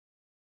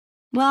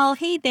Well,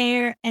 hey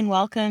there, and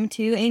welcome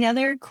to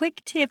another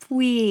quick tip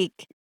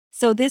week.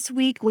 So, this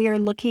week we are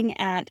looking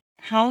at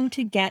how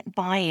to get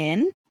buy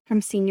in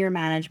from senior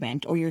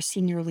management or your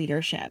senior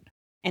leadership.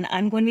 And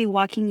I'm going to be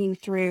walking you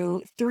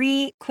through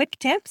three quick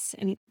tips,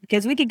 and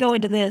because we could go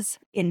into this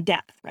in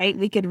depth, right?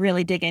 We could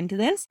really dig into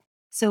this.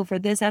 So, for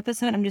this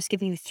episode, I'm just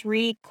giving you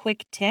three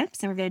quick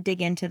tips, and we're going to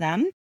dig into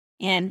them.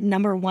 And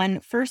number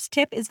one, first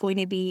tip is going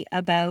to be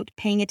about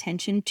paying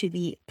attention to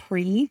the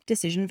pre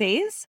decision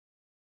phase.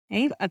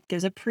 Okay,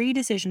 there's a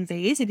pre-decision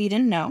phase if you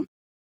didn't know.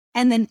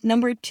 And then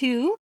number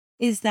two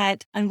is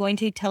that I'm going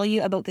to tell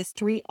you about these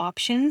three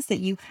options that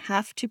you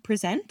have to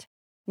present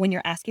when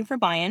you're asking for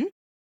buy-in.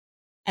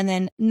 And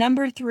then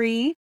number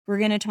three, we're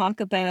going to talk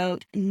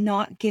about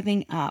not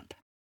giving up.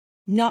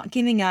 Not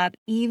giving up,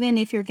 even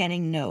if you're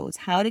getting no's,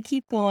 how to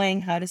keep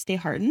going, how to stay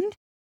hardened,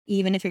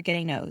 even if you're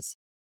getting no's.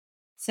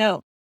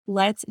 So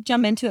let's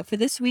jump into it for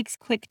this week's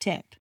quick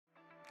tip.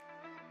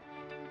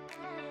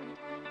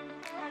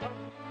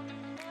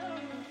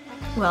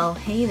 Well,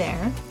 hey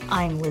there,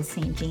 I'm Liz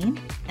St.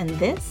 Jean, and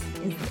this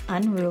is the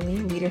Unruly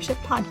Leadership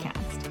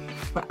Podcast,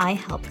 where I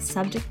help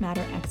subject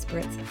matter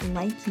experts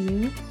like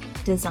you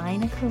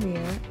design a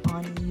career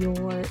on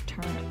your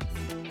terms.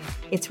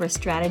 It's where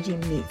strategy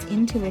meets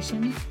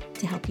intuition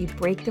to help you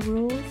break the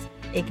rules,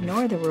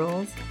 ignore the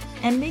rules,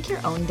 and make your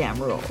own damn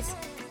rules.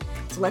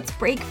 So let's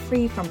break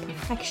free from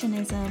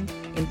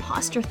perfectionism,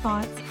 imposter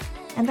thoughts,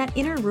 and that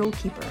inner rule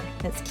keeper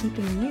that's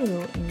keeping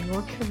you in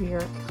your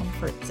career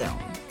comfort zone.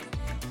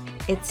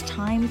 It's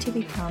time to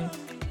become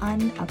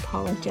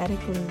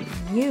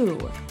unapologetically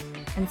you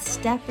and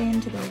step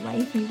into the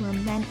life you were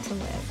meant to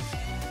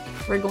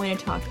live. We're going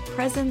to talk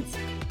presence,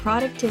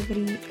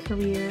 productivity,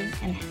 career,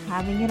 and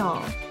having it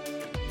all.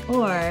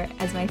 Or,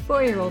 as my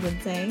 4-year-old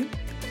would say,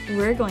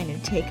 we're going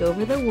to take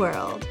over the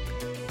world.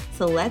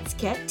 So let's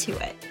get to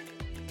it.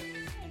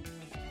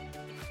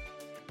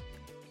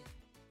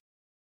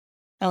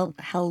 Oh,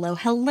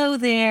 hello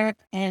there,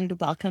 and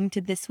welcome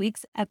to this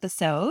week's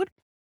episode.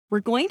 We're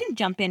going to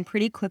jump in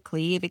pretty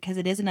quickly because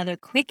it is another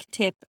quick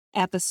tip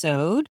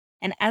episode.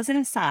 And as an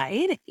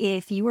aside,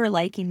 if you are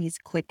liking these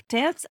quick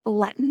tips,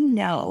 let me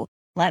know.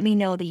 Let me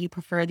know that you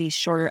prefer these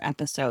shorter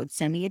episodes.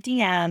 Send me a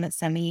DM,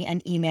 send me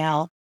an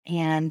email,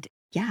 and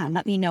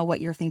let me know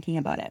what you're thinking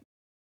about it.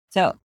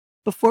 So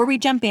before we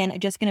jump in, I'm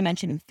just going to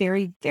mention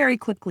very, very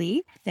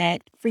quickly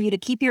that for you to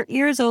keep your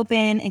ears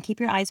open and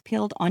keep your eyes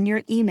peeled on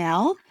your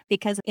email,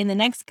 because in the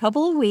next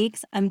couple of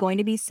weeks, I'm going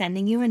to be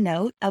sending you a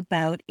note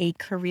about a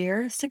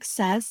career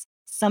success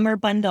summer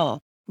bundle.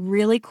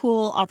 Really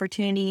cool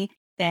opportunity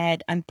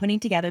that I'm putting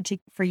together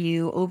for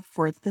you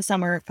for the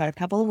summer. I've got a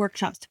couple of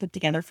workshops to put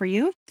together for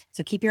you.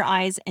 So keep your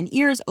eyes and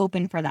ears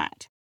open for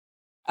that.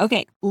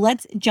 Okay,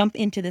 let's jump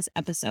into this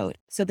episode.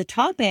 So the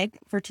topic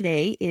for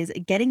today is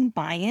getting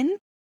buy-in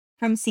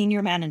from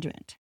senior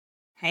management.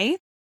 Okay.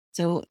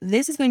 So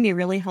this is going to be a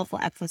really helpful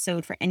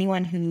episode for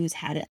anyone who's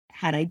had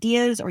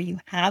ideas or you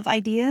have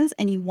ideas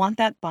and you want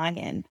that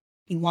buy-in.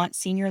 You want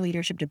senior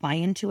leadership to buy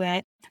into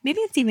it. Maybe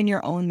it's even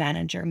your own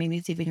manager. Maybe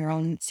it's even your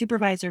own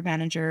supervisor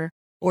manager.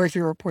 Or if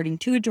you're reporting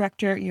to a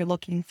director, you're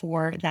looking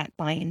for that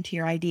buy-in to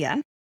your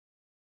idea.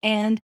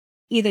 And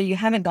either you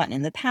haven't gotten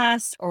in the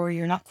past or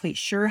you're not quite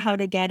sure how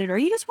to get it, or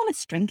you just want to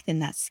strengthen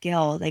that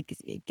skill, like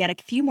get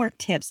a few more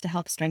tips to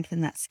help strengthen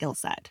that skill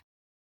set.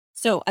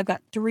 So I've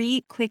got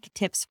three quick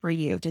tips for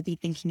you to be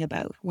thinking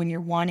about when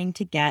you're wanting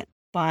to get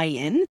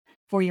buy-in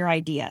for your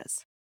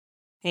ideas.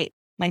 Okay,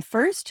 my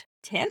first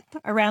tip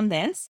around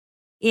this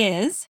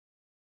is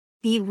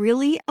be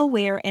really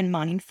aware and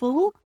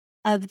mindful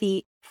of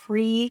the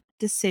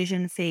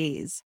pre-decision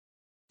phase.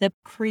 The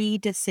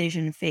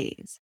pre-decision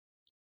phase,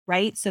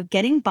 right? So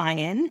getting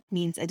buy-in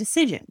means a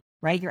decision,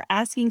 right? You're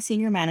asking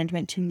senior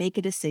management to make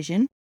a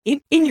decision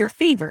in your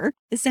favor,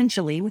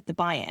 essentially, with the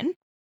buy-in.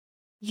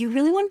 You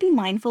really want to be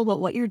mindful about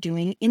what you're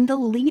doing in the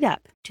lead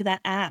up to that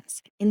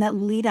ask, in that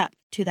lead up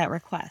to that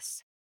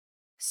request.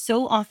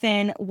 So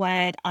often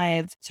what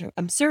I've sort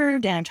of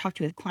observed and I've talked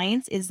to with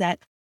clients is that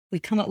we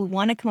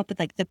want to come up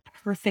with like the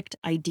perfect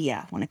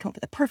idea, want to come up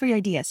with a perfect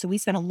idea. So we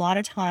spend a lot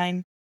of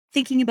time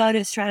thinking about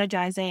it,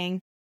 strategizing,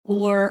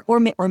 or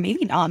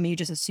maybe not, maybe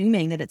just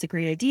assuming that it's a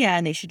great idea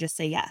and they should just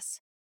say yes.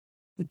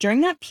 But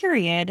during that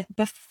period,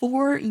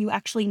 before you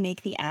actually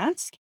make the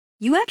ask,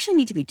 you actually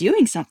need to be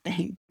doing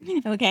something.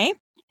 Okay.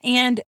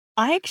 And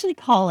I actually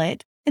call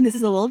it, and this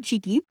is a little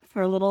cheeky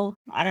for a little,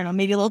 I don't know,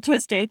 maybe a little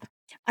twisted.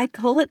 I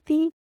call it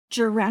the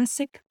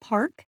Jurassic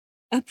Park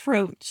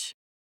approach.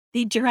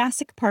 The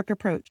Jurassic Park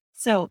approach.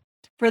 So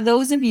for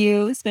those of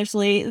you,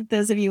 especially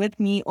those of you with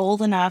me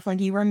old enough, like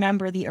you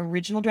remember the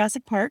original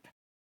Jurassic Park.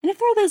 And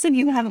for those of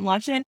you who haven't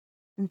watched it,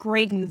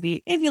 great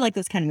movie. If you like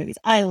those kind of movies,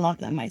 I love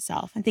them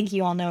myself. I think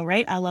you all know,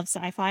 right? I love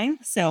sci-fi.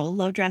 So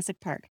love Jurassic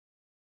Park.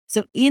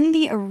 So in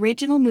the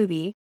original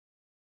movie,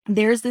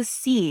 there's this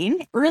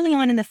scene early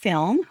on in the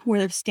film where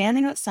they're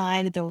standing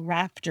outside the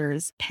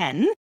raptor's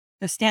pen.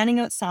 They're standing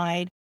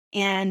outside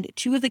and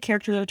two of the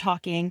characters are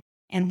talking.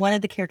 And one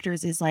of the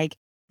characters is like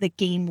the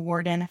game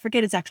warden. I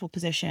forget his actual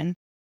position.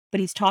 but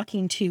he's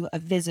talking to a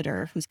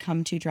visitor who's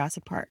come to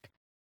Jurassic Park.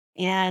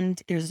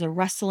 And there's a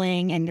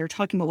rustling and they're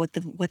talking about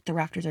what the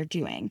raptors are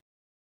doing.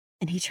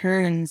 And he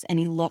turns and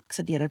he looks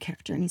at the other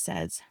character and he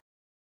says,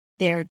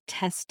 "They're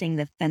testing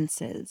the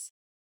fences.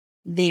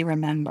 They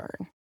remember."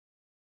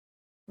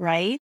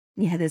 Right?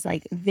 You had this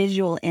like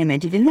visual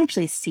image. You didn't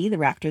actually see the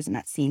raptors in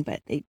that scene,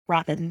 but they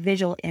brought that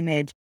visual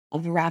image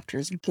of the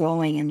raptors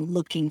going and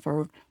looking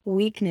for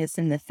weakness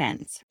in the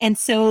fence. And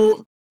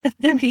so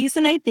the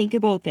reason I think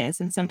about this,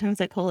 and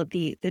sometimes I call it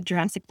the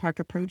Jurassic Park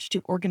approach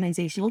to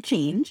organizational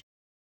change,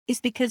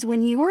 is because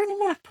when you are in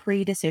that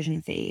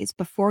pre-decision phase,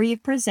 before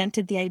you've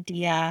presented the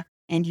idea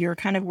and you're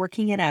kind of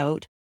working it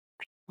out,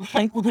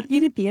 I want you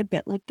to be a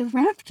bit like the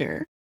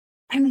raptor.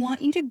 I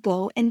want you to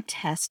go and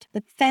test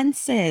the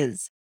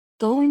fences.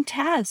 Go and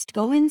test,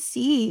 go and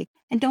see.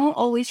 And don't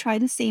always try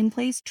the same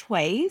place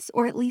twice,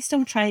 or at least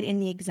don't try it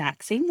in the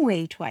exact same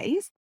way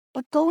twice,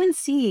 but go and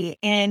see.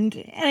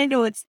 And I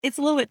know it's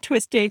a little bit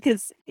twisted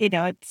because it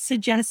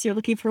suggests you're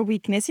looking for a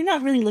weakness. You're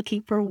not really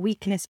looking for a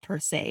weakness per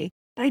se,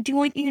 but I do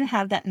want you to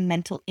have that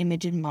mental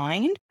image in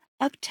mind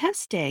of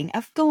testing,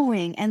 of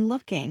going and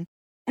looking.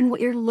 And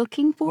what you're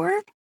looking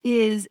for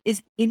is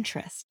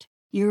interest.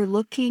 You're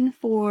looking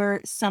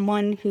for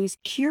someone who's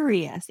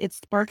curious. It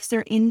sparks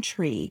their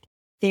intrigue.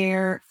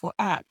 They're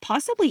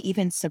possibly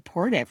even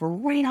supportive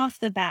right off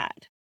the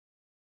bat.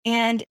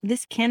 And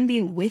this can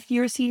be with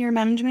your senior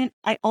management.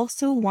 I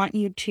also want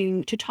you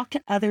to talk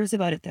to others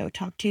about it, though.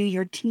 Talk to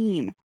your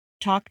team.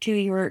 Talk to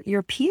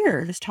your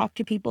peers. Talk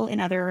to people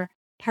in other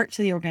parts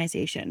of the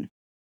organization.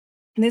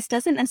 And this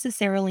doesn't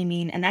necessarily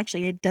mean, and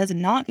actually it does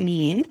not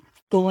mean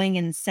going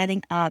and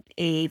setting up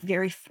a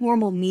very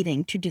formal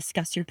meeting to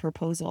discuss your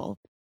proposal.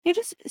 You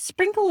just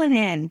sprinkle it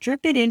in,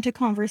 drip it into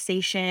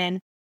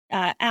conversation,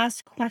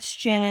 ask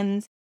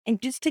questions,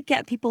 and just to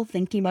get people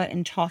thinking about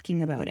and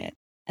talking about it.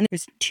 And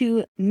there's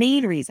two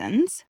main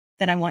reasons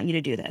that I want you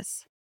to do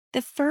this.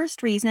 The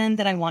first reason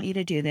that I want you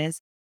to do this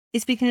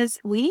is because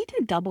we need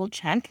to double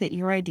check that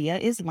your idea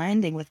is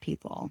landing with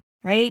people,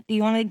 right?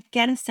 You want to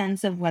get a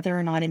sense of whether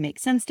or not it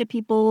makes sense to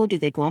people. Do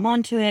they glom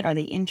onto it? Are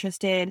they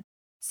interested?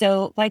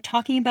 So by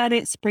talking about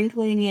it,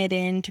 sprinkling it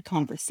into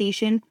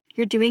conversation,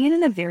 you're doing it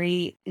in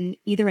a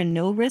either a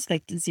no risk,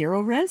 like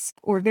zero risk,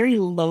 or very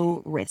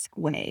low risk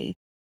way.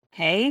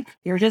 Okay.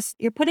 You're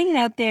putting it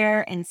out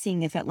there and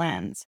seeing if it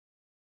lands.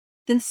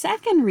 The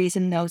second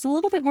reason, though, is a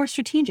little bit more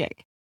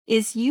strategic,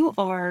 is you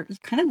are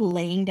kind of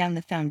laying down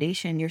the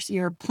foundation.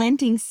 You're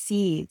planting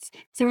seeds.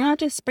 So we're not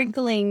just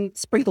sprinkling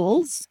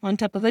sprinkles on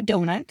top of a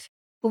donut.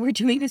 What we're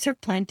doing is you're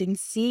planting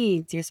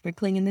seeds. You're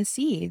sprinkling in the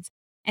seeds.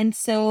 And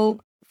so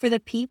for the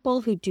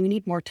people who do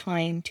need more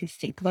time to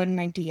think about an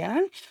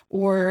idea,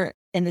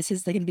 and this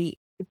is going to be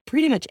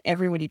pretty much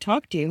everyone you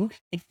talk to,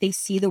 like they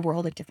see the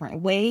world a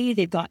different way.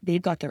 They've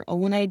got their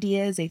own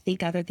ideas. They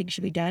think other things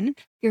should be done.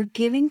 You're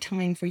giving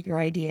time for your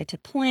idea to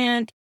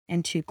plant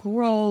and to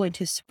grow and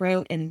to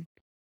sprout and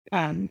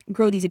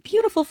grow these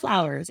beautiful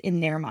flowers in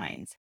their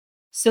minds,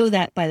 so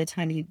that by the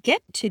time you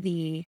get to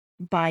the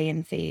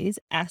buy-in phase,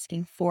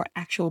 asking for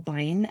actual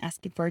buy-in,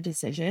 asking for a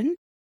decision,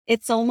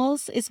 it's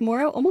almost a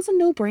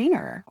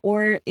no-brainer,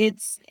 or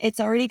it's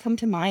already come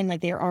to mind,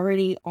 like they're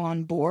already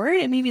on board,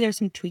 and maybe there's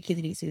some tweaking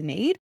that needs to be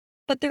made,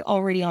 but they're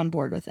already on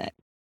board with it.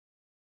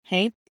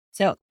 Okay,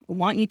 so I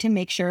want you to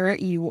make sure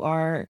you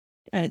are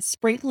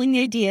sprinkling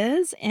the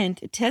ideas and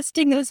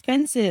testing those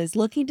fences,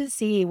 looking to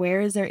see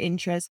where is their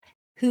interest,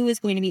 who is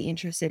going to be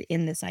interested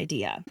in this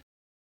idea.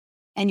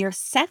 And your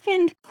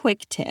second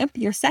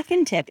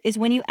tip is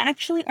when you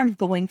actually are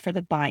going for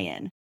the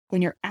buy-in,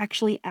 when you're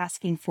actually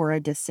asking for a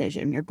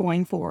decision, you're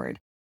going forward.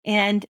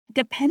 And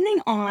depending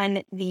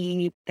on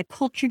the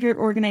culture of your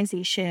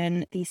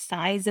organization, the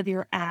size of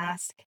your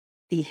ask,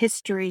 the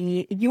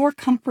history, your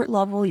comfort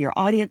level, your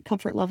audience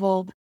comfort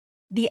level,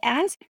 the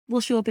ask will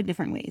show up in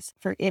different ways.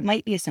 It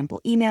might be a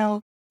simple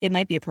email, it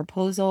might be a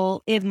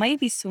proposal, it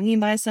might be swinging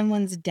by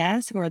someone's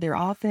desk or their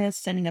office,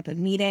 setting up a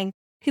meeting,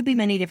 could be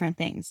many different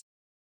things.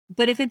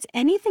 But if it's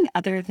anything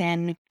other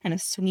than kind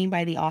of swinging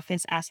by the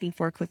office, asking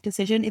for a quick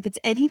decision, if it's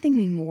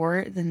anything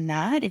more than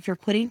that, if you're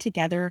putting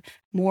together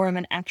more of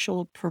an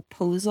actual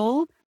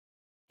proposal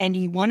and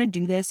you want to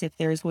do this, if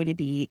there's going to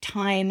be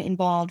time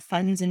involved,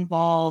 funds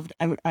involved,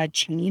 a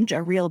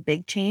real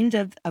big change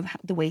of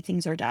the way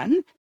things are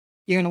done,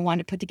 you're going to want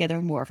to put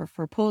together more of a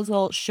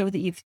proposal, show that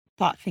you've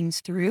thought things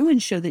through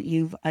and show that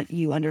you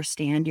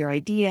understand your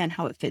idea and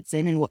how it fits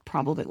in and what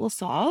problem it will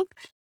solve.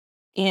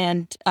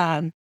 And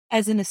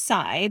as an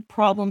aside,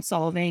 problem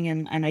solving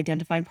and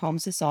identifying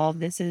problems to solve,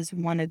 this is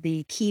one of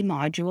the key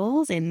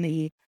modules in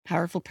the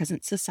Powerful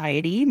Presence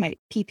Society, my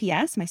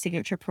PPS, my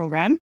signature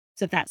program.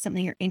 So if that's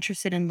something you're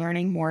interested in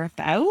learning more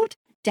about,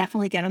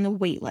 definitely get on the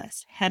wait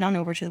list. Head on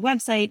over to the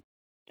website,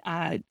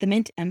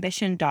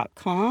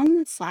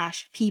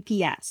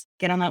 themintambition.com/PPS.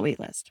 Get on that wait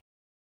list.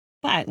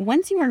 But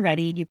once you are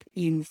ready,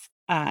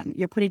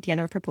 you're putting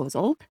together a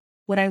proposal.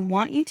 What I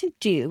want you to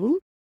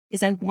do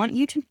is I want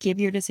you to give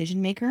your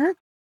decision maker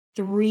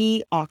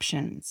 3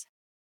 options.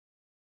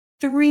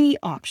 3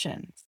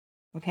 options.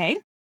 Okay.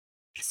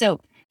 So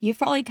you've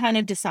probably kind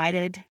of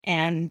decided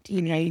and,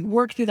 you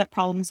work through that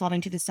problem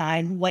solving to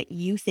decide what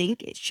you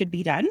think it should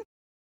be done.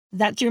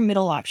 That's your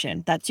middle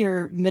option. That's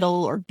your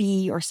middle or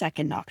B or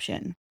second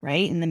option,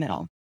 right? In the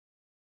middle.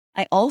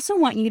 I also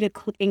want you to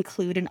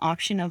include an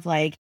option of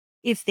like,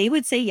 if they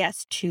would say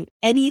yes to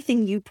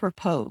anything you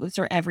propose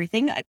or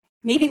everything,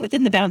 maybe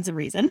within the bounds of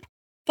reason,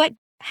 but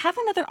have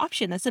another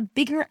option that's a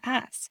bigger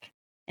ask.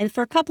 And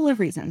for a couple of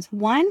reasons.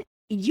 One,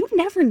 you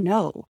never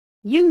know.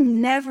 You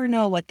never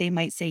know what they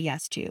might say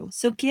yes to.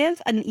 So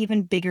give an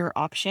even bigger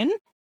option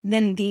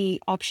than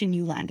the option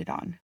you landed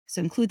on.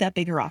 So include that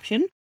bigger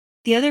option.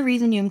 The other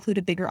reason you include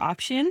a bigger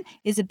option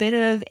is a bit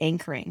of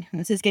anchoring.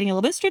 This is getting a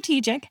little bit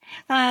strategic,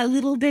 a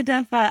little bit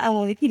of,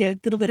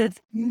 little bit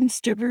of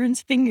Mr.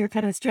 Burns finger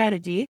kind of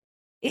strategy.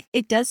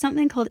 It does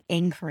something called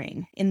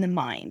anchoring in the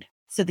mind.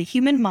 So the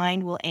human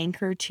mind will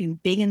anchor to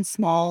big and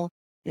small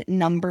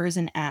numbers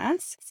and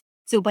asks.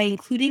 So by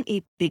including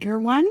a bigger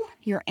one,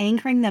 you're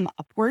anchoring them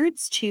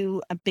upwards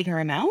to a bigger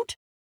amount,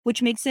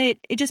 which makes it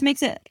just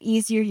makes it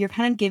easier. You're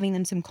kind of giving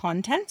them some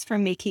context for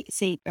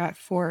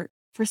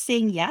for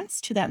saying yes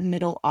to that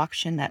middle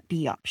option, that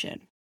B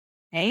option.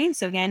 Okay.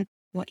 So again,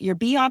 what your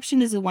B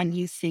option is the one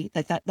you think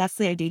that's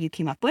the idea you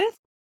came up with.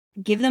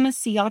 Give them a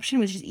C option,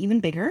 which is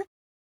even bigger.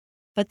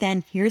 But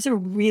then here's a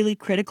really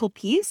critical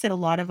piece that a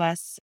lot of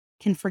us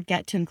can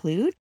forget to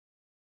include.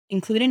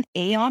 Include an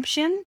A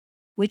option,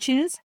 which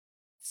is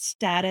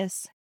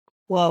status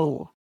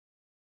quo.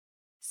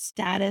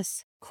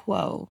 Status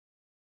quo.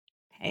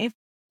 Okay.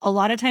 A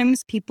lot of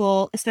times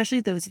people, especially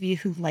those of you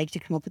who like to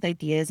come up with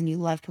ideas and you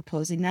love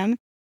proposing them,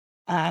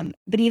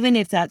 but even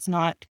if that's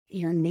not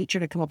your nature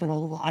to come up with a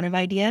lot of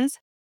ideas,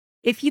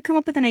 if you come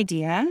up with an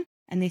idea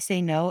and they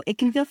say no, it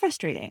can feel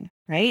frustrating,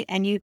 right?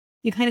 And you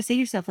kind of say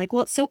to yourself like,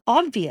 well, it's so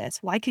obvious.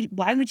 Why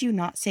would you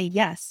not say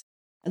yes?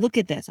 Look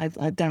at this.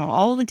 I've done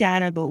all the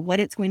data about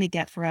what it's going to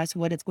get for us,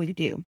 what it's going to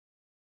do.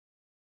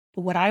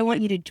 But what I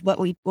want you to, what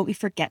we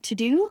forget to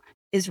do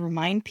is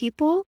remind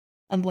people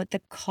of what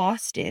the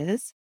cost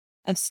is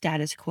of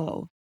status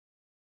quo.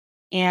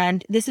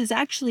 And this is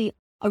actually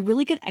a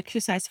really good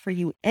exercise for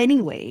you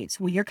anyways,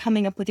 when you're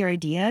coming up with your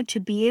idea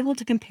to be able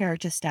to compare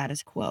it to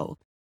status quo,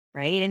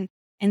 right?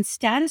 And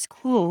status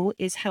quo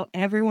is how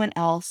everyone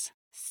else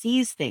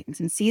sees things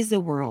and sees the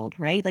world,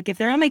 right? Like if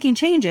they're not making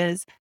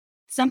changes,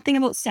 something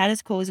about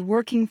status quo is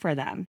working for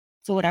them.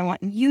 So what I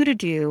want you to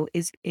do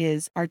is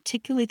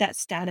articulate that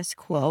status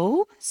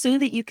quo so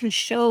that you can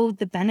show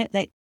the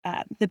benefit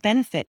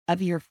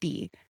of your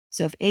B.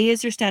 So if A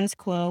is your status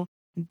quo,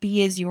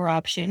 B is your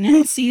option,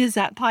 and C is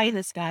that pie in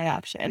the sky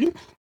option,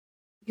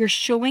 you're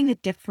showing the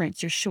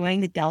difference. You're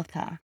showing the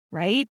delta,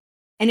 right?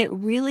 And it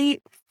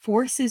really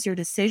forces your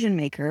decision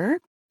maker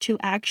to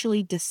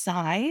actually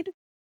decide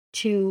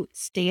to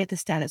stay at the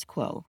status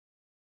quo.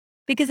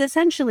 Because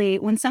essentially,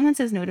 when someone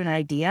says no to an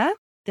idea,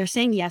 they're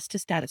saying yes to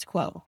status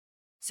quo.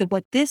 So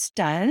what this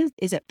does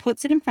is it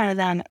puts it in front of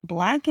them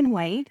black and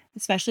white,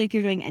 especially if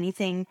you're doing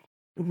anything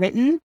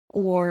written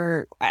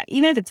or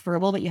even if it's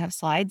verbal, but you have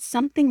slides,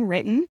 something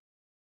written,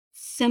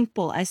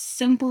 simple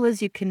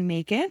as you can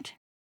make it.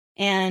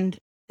 And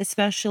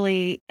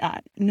especially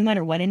no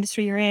matter what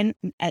industry you're in,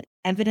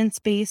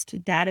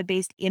 evidence-based,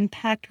 data-based,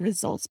 impact,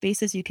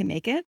 results-based as you can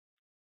make it,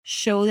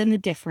 show them the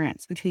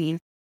difference between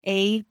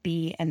A,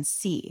 B, and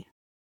C.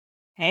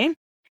 Okay.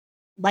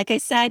 Like I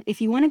said,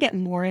 if you want to get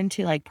more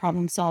into like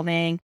problem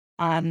solving,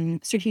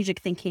 strategic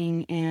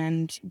thinking,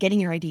 and getting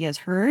your ideas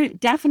heard,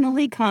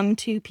 definitely come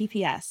to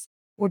PPS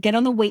or get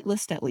on the wait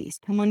list at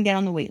least. Come on, get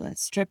on the wait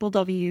list.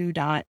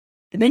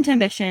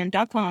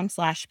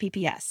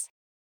 www.themintambition.com/PPS.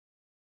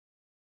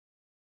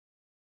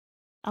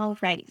 All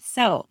right.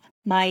 So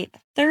my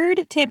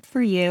third tip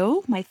for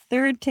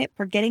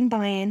getting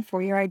buy-in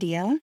for your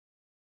idea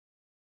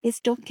is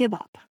don't give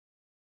up.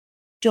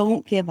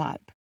 Don't give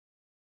up.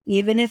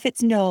 Even if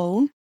it's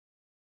no,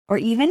 or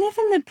even if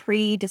in the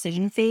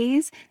pre-decision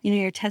phase,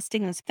 you're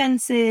testing those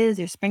fences,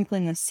 you're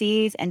sprinkling those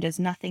seeds, and just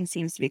nothing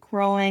seems to be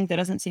growing, there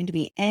doesn't seem to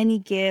be any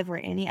give or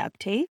any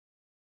uptake,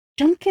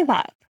 don't give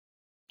up.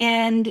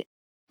 And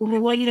what I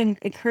want you to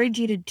encourage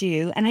you to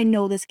do, and I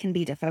know this can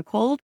be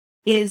difficult,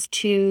 is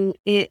to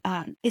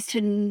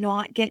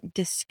not get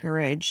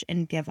discouraged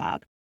and give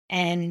up,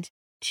 and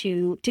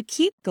to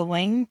keep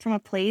going from a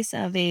place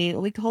of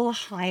what we call a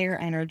higher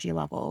energy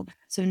level.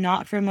 So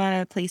not from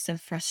a place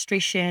of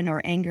frustration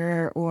or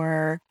anger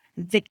or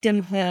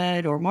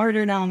victimhood or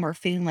martyrdom or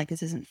feeling like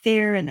this isn't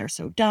fair and they're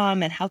so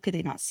dumb and how could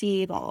they not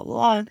see, blah, blah,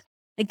 blah.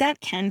 Like that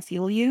can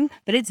fuel you,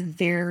 but it's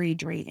very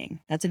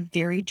draining. That's a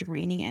very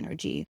draining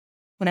energy.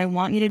 What I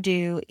want you to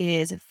do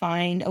is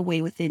find a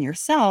way within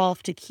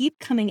yourself to keep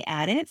coming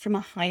at it from a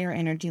higher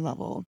energy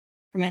level,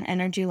 from an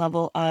energy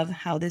level of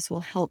how this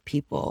will help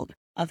people,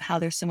 of how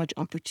there's so much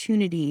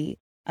opportunity,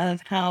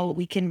 of how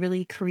we can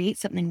really create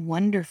something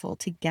wonderful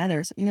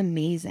together, something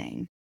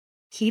amazing.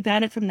 Keep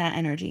at it from that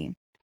energy.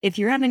 If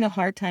you're having a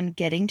hard time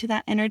getting to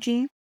that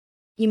energy,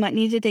 you might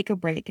need to take a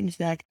break and just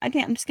be like,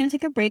 okay, I'm just going to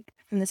take a break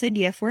from this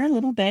idea for a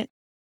little bit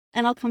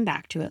and I'll come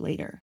back to it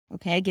later.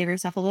 Okay. Give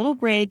yourself a little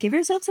break, give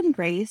yourself some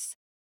grace.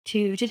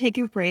 to take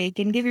a break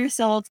and give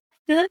yourself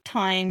that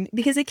time,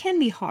 because it can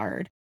be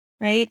hard,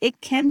 right?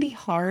 It can be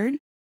hard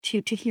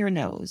to hear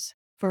no's,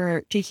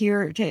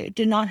 to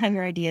not have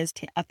your ideas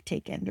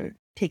uptaken or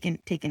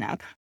taken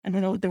up. I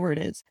don't know what the word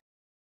is.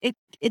 It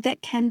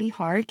that can be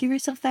hard. Give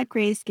yourself that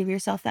grace, give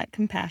yourself that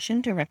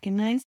compassion to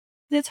recognize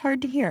that it's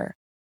hard to hear.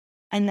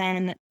 And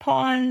then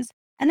pause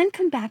and then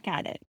come back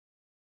at it.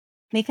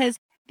 Because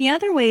the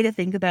other way to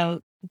think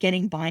about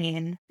getting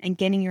buy-in and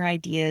getting your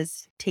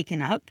ideas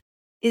taken up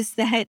is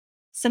that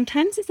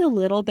sometimes it's a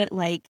little bit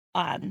like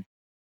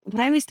what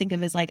I always think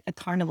of as like a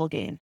carnival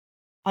game.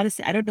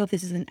 Honestly, I don't know if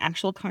this is an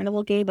actual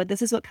carnival game, but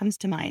this is what comes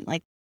to mind.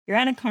 Like, you're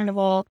at a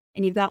carnival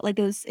and you've got like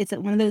it's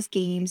one of those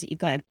games that you've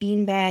got a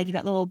beanbag, you've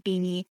got a little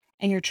beanie,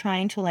 and you're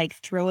trying to like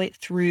throw it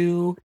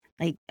through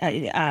like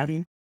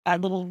a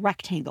little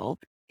rectangle.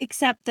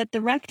 Except that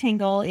the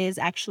rectangle is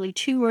actually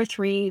 2 or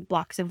 3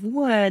 blocks of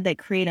wood that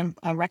create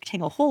a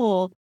rectangle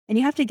hole, and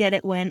you have to get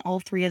it when all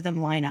 3 of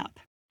them line up.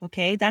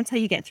 Okay, that's how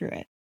you get through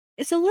it.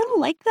 It's a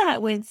little like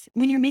that with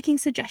when you're making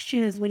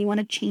suggestions, when you want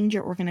to change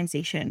your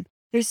organization.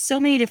 There's so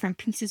many different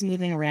pieces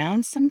moving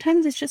around.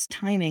 Sometimes it's just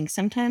timing.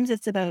 Sometimes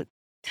it's about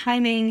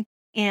timing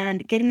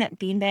and getting that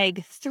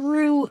beanbag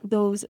through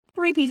those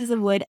 3 pieces of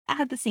wood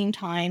at the same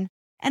time,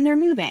 and they're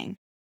moving.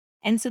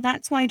 And so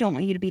that's why I don't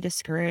want you to be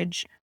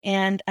discouraged.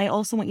 And I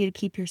also want you to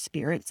keep your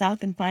spirits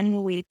up and finding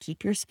a way to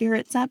keep your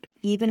spirits up,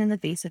 even in the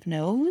face of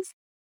no's,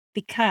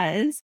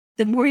 because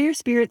the more your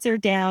spirits are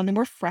down, the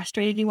more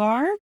frustrated you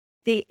are.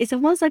 It's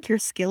almost like your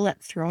skill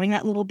at throwing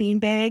that little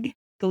beanbag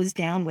goes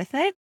down with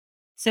it.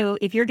 So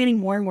if you're getting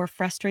more and more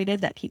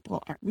frustrated that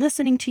people aren't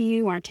listening to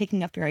you, aren't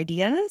taking up your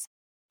ideas,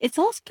 it's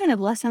also kind of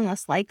less and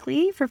less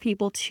likely for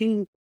people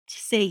to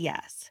say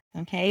yes.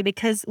 Okay.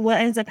 Because what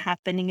ends up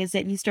happening is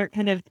that you start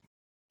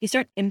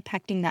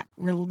impacting that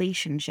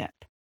relationship.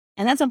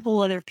 And that's a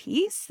whole other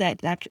piece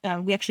that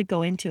we actually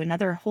go into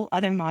another whole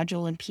other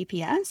module in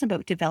PPS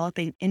about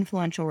developing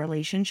influential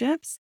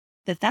relationships.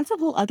 That's a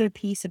whole other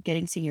piece of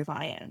getting senior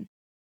buy-in.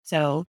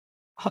 So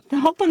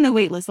help on the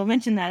wait list. I'll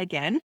mention that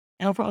again,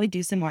 and I'll probably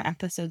do some more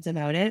episodes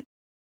about it.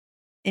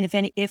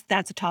 And if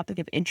that's a topic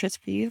of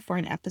interest for you for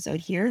an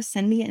episode here,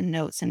 send me a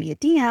note, send me a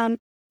DM,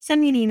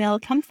 send me an email,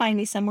 come find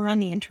me somewhere on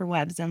the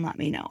interwebs and let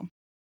me know.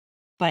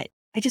 But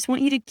I just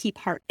want you to keep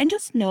heart and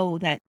just know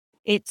that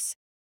it's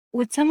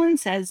when someone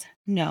says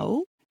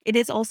no, it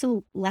is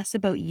also less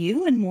about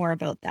you and more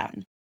about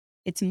them.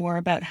 It's more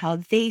about how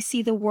they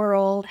see the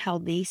world, how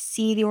they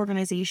see the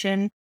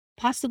organization,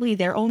 possibly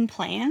their own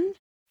plan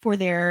for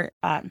their,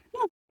 and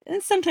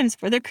sometimes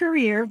for their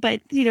career,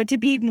 but to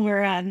be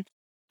more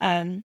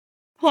um,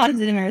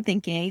 positive in our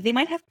thinking, they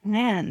might have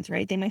plans,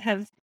 right? They might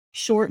have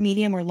short,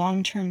 medium, or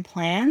long-term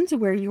plans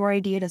where your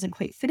idea doesn't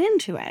quite fit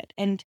into it.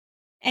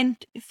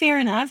 And fair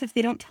enough, if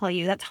they don't tell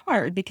you, that's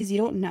hard because you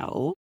don't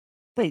know.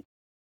 But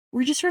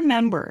we just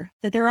remember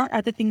that there are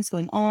other things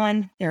going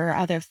on. There are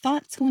other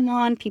thoughts going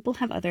on. People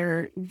have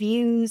other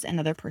views and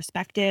other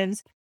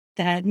perspectives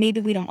that maybe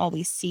we don't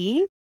always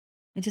see.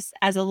 And just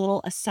as a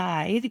little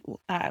aside,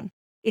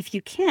 if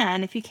you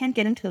can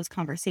get into those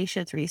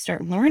conversations where you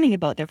start learning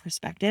about their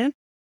perspective,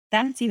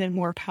 that's even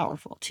more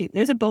powerful too.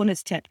 There's a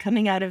bonus tip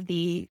coming out of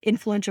the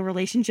influential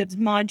relationships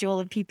module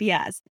of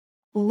PPS.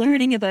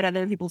 Learning about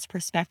other people's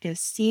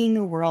perspectives, seeing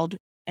the world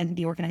and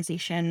the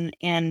organization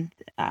and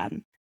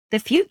the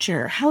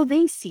future, how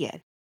they see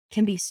it,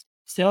 can be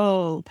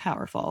so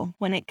powerful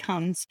when it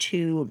comes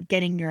to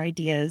getting your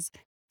ideas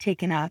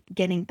taken up,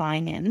 getting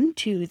buy-in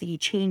to the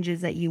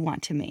changes that you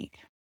want to make.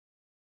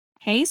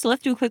 Okay, so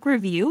let's do a quick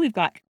review. We've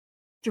got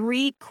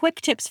 3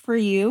 quick tips for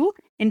you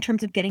in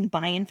terms of getting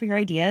buy-in for your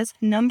ideas.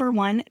 Number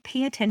 1,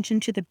 pay attention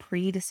to the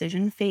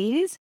pre-decision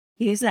phase.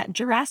 Use that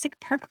Jurassic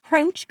Park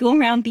approach. Go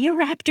around, be a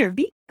raptor.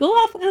 Go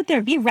off out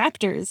there, be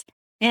raptors,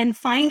 and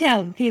find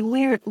out, okay,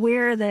 where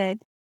are the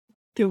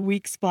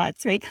weak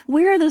spots, right?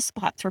 Where are those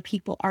spots where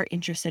people are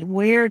interested?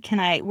 Where can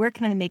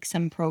I make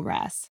some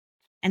progress?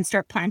 And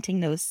start planting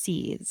those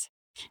seeds.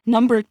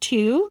 Number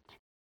 2,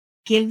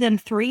 give them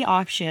 3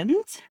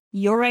 options: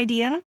 your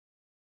idea,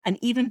 an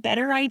even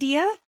better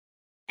idea,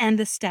 and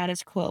the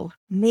status quo.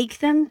 Make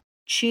them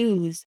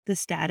choose the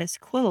status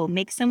quo.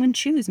 Make someone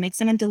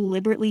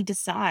deliberately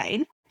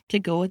decide to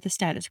go with the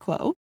status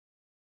quo.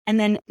 And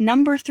then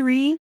number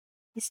 3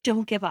 is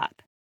don't give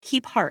up.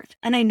 Keep heart.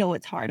 And I know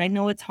it's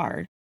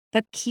hard,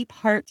 but keep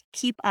heart,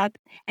 keep up,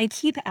 and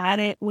keep at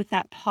it with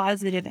that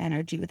positive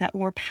energy, with that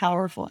more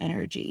powerful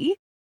energy.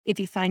 If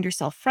you find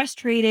yourself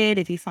frustrated,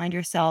 if you find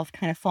yourself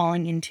kind of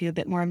falling into a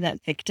bit more of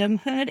that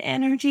victimhood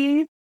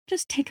energy,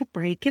 just take a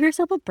break, give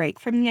yourself a break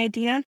from the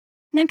idea, and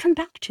then come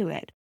back to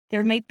it.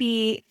 There might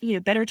be,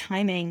 better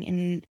timing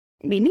in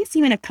maybe it's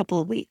even a couple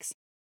of weeks.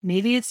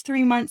 Maybe it's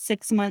 3 months,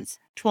 6 months,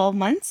 12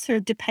 months, or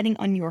depending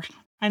on your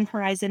time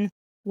horizon,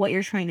 what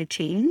you're trying to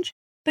change.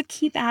 But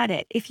keep at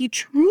it. If you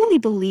truly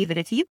believe it,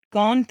 if you've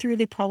gone through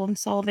the problem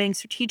solving,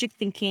 strategic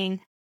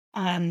thinking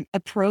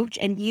approach,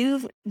 and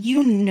you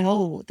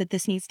know that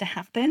this needs to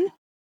happen,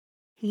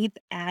 keep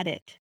at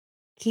it.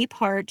 Keep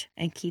heart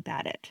and keep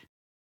at it.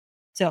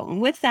 So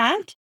with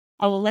that,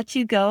 I will let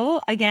you go.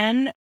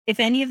 Again, if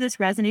any of this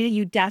resonated,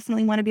 you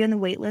definitely want to be on the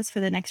wait list for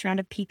the next round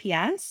of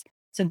PPS.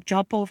 So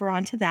jump over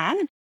onto that,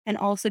 and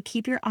also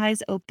keep your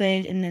eyes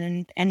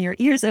open and your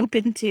ears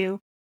open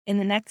too. In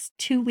the next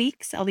 2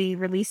 weeks, I'll be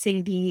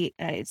releasing the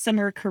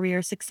Summer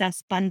Career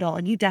Success Bundle,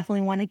 and you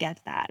definitely want to get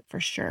that for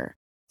sure.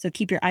 So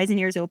keep your eyes and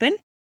ears open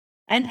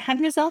and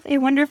have yourself a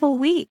wonderful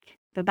week.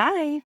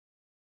 Bye-bye.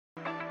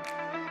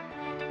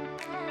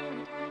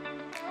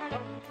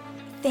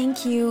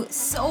 Thank you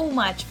so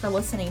much for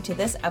listening to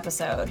this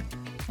episode.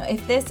 Now,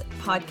 if this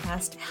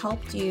podcast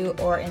helped you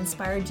or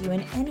inspired you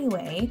in any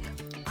way,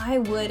 I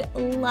would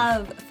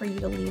love for you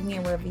to leave me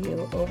a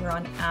review over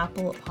on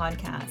Apple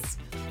Podcasts.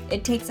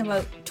 It takes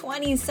about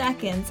 20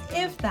 seconds,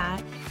 if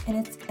that,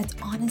 and it's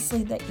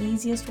honestly the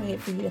easiest way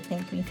for you to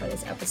thank me for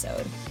this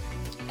episode.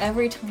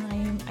 Every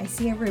time I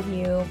see a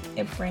review,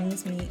 it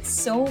brings me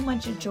so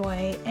much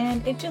joy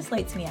and it just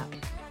lights me up.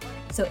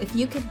 So if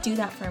you could do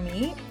that for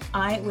me,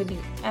 I would be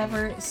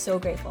ever so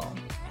grateful.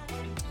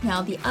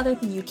 Now, the other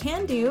thing you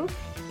can do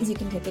is you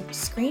can take a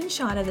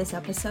screenshot of this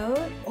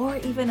episode or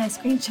even a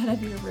screenshot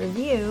of your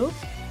review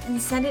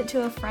and send it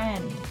to a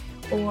friend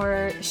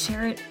or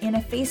share it in a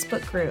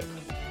Facebook group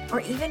or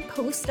even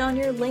post it on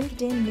your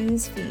LinkedIn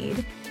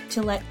newsfeed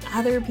to let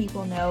other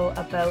people know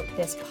about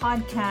this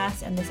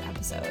podcast and this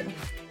episode.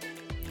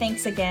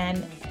 Thanks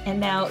again, and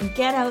now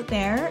get out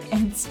there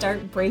and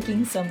start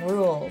breaking some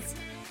rules.